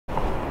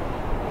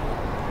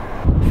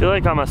feel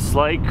like I'm a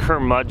slight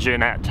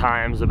curmudgeon at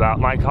times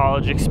about my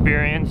college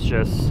experience,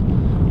 just,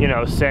 you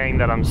know, saying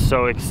that I'm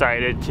so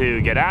excited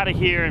to get out of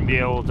here and be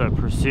able to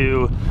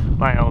pursue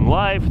my own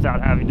life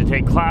without having to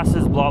take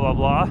classes, blah, blah,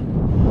 blah.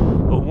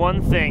 But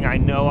one thing I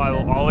know I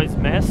will always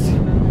miss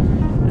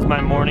is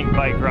my morning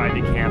bike ride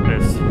to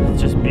campus.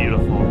 It's just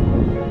beautiful.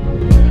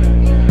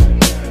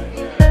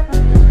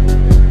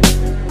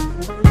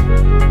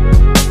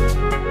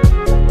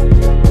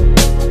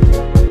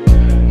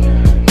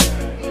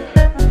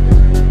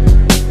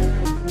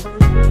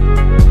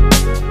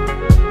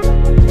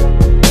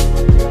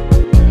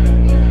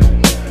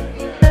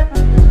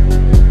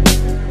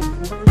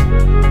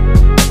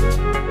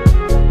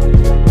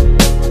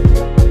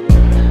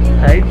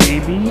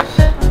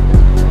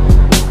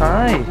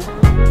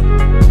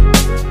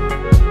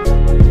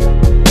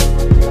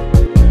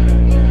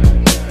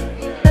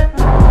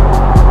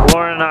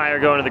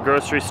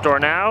 Grocery store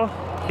now.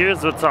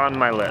 Here's what's on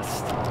my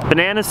list.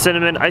 Banana,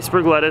 cinnamon,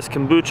 iceberg lettuce,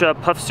 kombucha,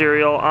 puff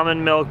cereal,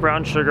 almond milk,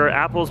 brown sugar,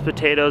 apples,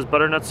 potatoes,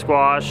 butternut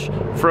squash,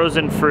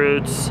 frozen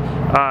fruits,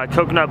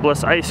 coconut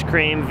bliss ice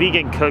cream,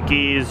 vegan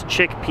cookies,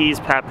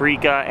 chickpeas,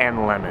 paprika,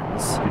 and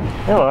lemons.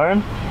 Hey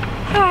Lauren.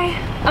 Hi.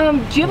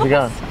 Do you have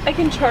a place I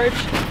can charge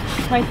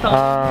my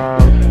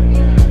phone?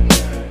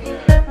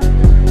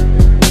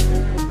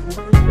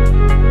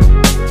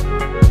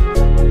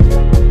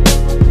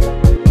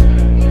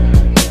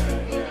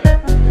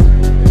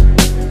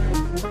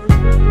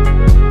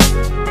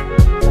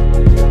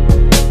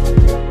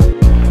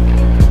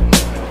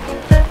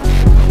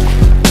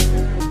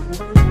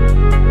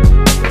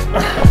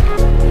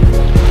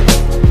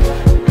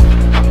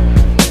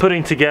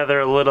 Putting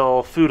together a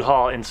little food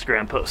haul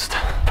Instagram post.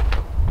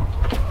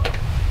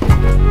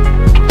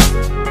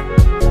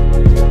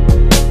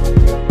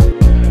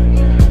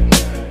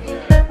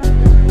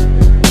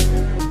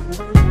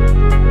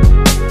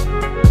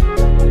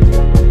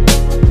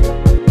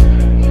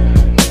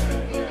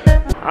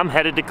 I'm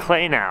headed to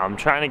Clay now. I'm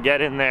trying to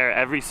get in there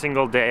every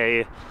single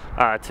day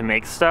to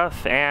make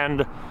stuff,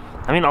 and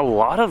I mean, a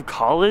lot of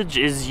college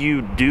is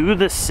you do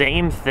the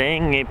same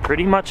thing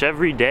pretty much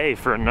every day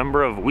for a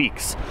number of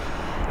weeks.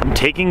 I'm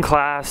taking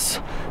class,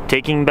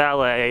 taking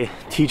ballet,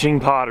 teaching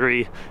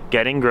pottery,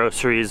 getting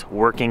groceries,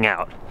 working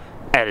out,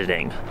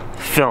 editing,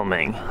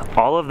 filming.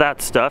 All of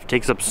that stuff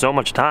takes up so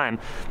much time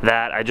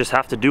that I just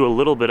have to do a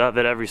little bit of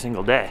it every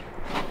single day.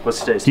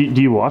 What's today's? Do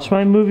you watch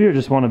my movie or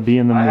just want to be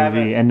in the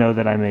movie and know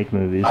that I make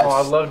movies? Oh,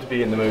 I'd love to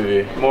be in the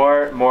movie.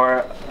 More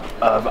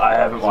of, I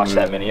haven't watched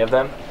that many of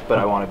them, but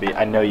I want to be.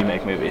 I know you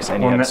make movies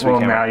and you have a sweet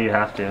camera. Now you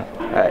have to.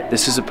 Alright,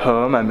 this is a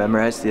poem I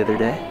memorized the other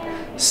day.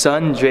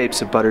 Sun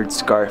drapes a buttered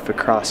scarf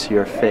across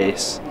your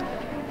face.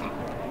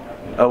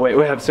 Oh wait,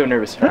 I'm so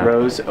nervous.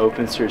 Rose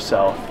opens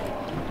herself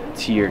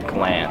to your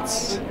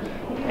glance,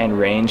 and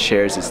rain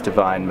shares its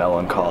divine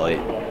melancholy.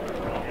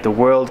 The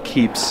world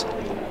keeps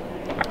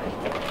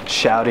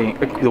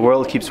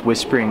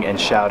whispering and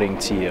shouting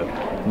to you,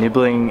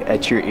 nibbling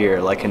at your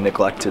ear like a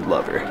neglected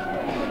lover.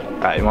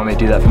 Alright, you want me to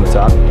do that from the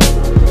top?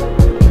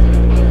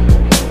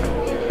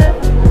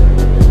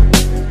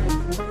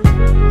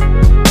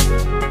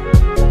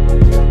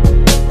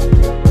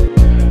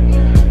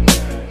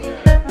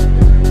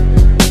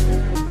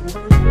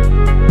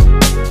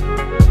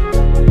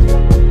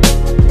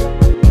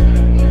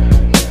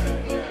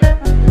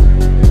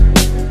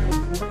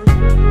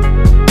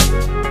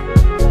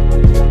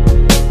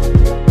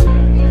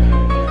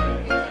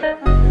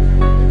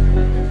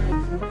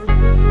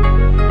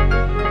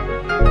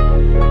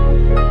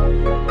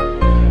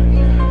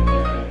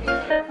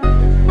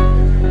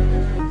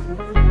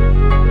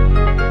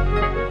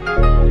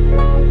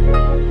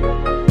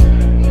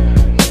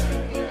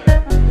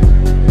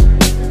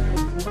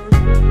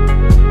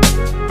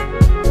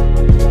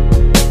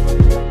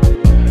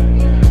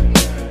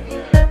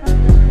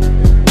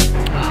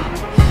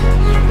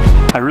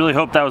 I really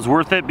hope that was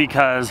worth it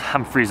because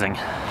I'm freezing.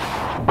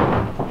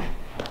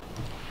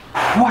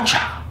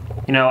 Watcha!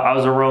 You know, I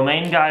was a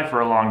romaine guy for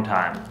a long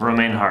time,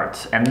 romaine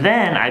hearts, and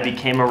then I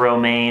became a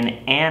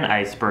romaine and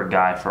iceberg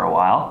guy for a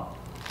while.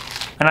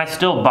 And I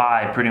still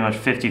buy pretty much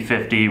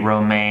 50-50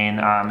 romaine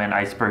and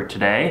iceberg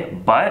today,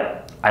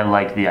 but I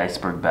like the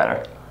iceberg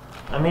better.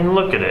 I mean,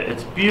 look at it,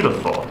 it's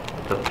beautiful.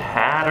 The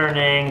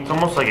patterning, it's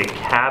almost like a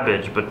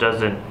cabbage, but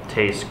doesn't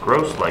taste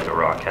gross like a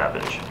raw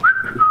cabbage.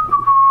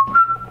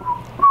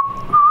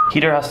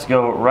 Heater has to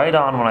go right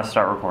on when I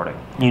start recording.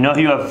 You know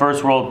you have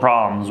first world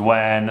problems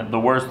when the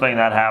worst thing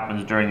that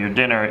happens during your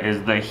dinner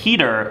is the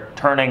heater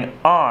turning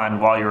on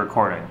while you're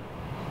recording.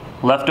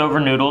 Leftover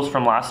noodles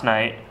from last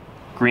night,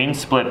 green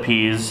split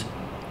peas,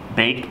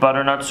 baked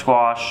butternut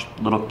squash,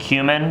 little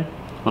cumin,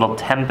 little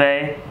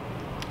tempeh.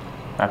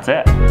 That's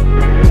it.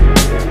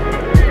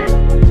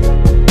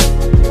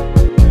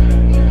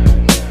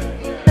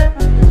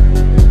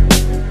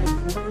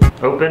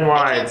 Open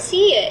wide. I can't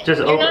see it.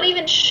 Just You're not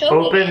even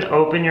showing it.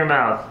 Open your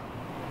mouth.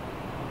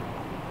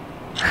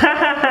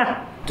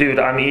 Dude,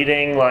 I'm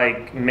eating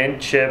like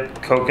mint chip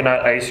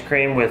coconut ice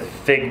cream with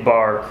fig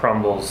bar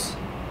crumbles.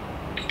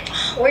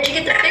 Where'd you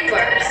get the fig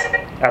bars?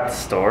 At the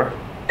store.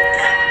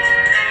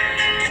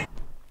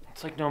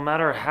 It's like no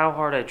matter how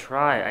hard I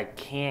try, I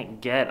can't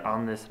get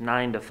on this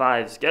 9 to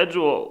 5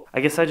 schedule. I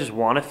guess I just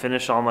want to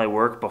finish all my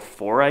work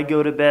before I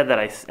go to bed, that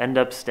I end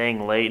up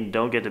staying late and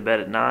don't get to bed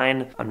at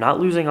 9. I'm not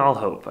losing all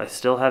hope. I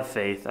still have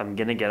faith. I'm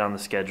gonna get on the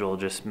schedule,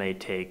 just may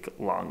take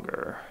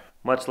longer.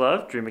 Much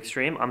love, Dream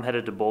Extreme. I'm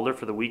headed to Boulder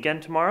for the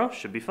weekend tomorrow.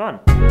 Should be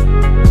fun.